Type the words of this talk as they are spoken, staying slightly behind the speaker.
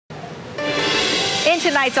In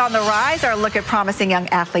tonight's On the Rise, our look at promising young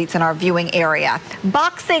athletes in our viewing area.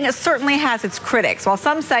 Boxing certainly has its critics. While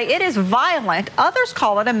some say it is violent, others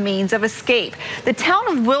call it a means of escape. The town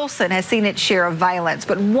of Wilson has seen its share of violence,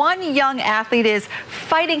 but one young athlete is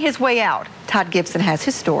fighting his way out. Todd Gibson has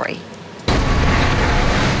his story.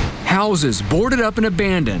 Houses boarded up and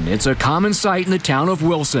abandoned. It's a common sight in the town of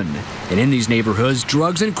Wilson. And in these neighborhoods,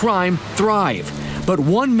 drugs and crime thrive. But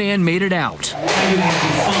one man made it out.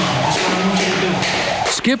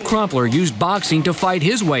 Skip Crumpler used boxing to fight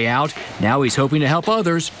his way out. Now he's hoping to help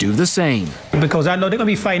others do the same. Because I know they're going to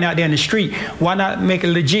be fighting out there in the street. Why not make it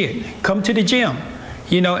legit? Come to the gym,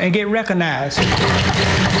 and get recognized.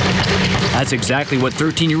 That's exactly what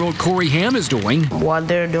 13-year-old Corey Ham is doing. While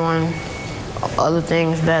they're doing other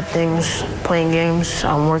things, bad things, playing games,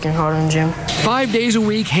 I'm working hard in the gym. 5 days a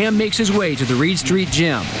week, Ham makes his way to the Reed Street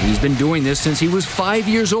Gym. He's been doing this since he was 5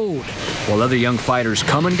 years old. While other young fighters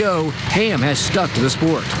come and go, Ham has stuck to the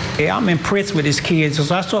sport. Yeah, I'm impressed with his kids,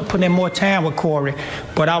 so I started putting in more time with Corey,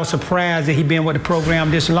 but I was surprised that he'd been with the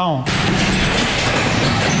program this long.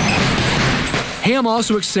 Ham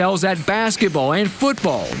also excels at basketball and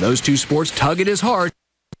football. Those two sports tug at his heart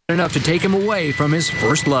enough to take him away from his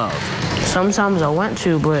first love. Sometimes I want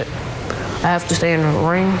to, but I have to stay in the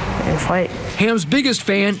ring and fight. Ham's biggest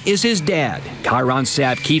fan is his dad. Kyron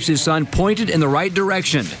Sapp keeps his son pointed in the right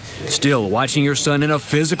direction. Still, watching your son in a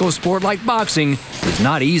physical sport like boxing is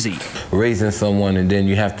not easy. Raising someone and then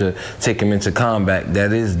you have to take him into combat,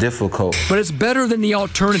 that is difficult. But it's better than the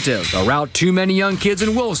alternative, a route too many young kids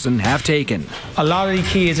in Wilson have taken. A lot of these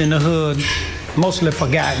kids in the hood, mostly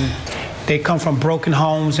forgotten. They come from broken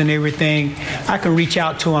homes and everything. I can reach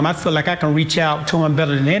out to them. I feel like I can reach out to them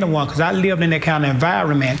better than anyone because I lived in that kind of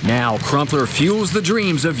environment. Now Crumpler fuels the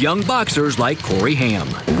dreams of young boxers like Corey Ham.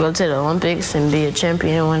 Go to the Olympics and be a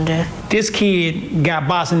champion one day. This kid got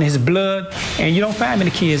boxing in his blood, and you don't find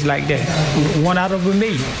many kids like that. One out of a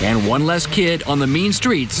million. And one less kid on the mean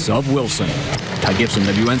streets of Wilson. Todd Gibson,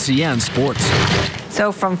 WNCN Sports.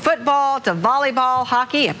 So from football to volleyball,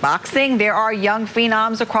 hockey, and boxing, there are young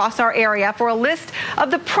phenoms across our area. For a list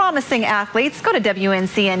of the promising athletes, go to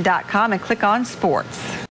WNCN.com and click on sports.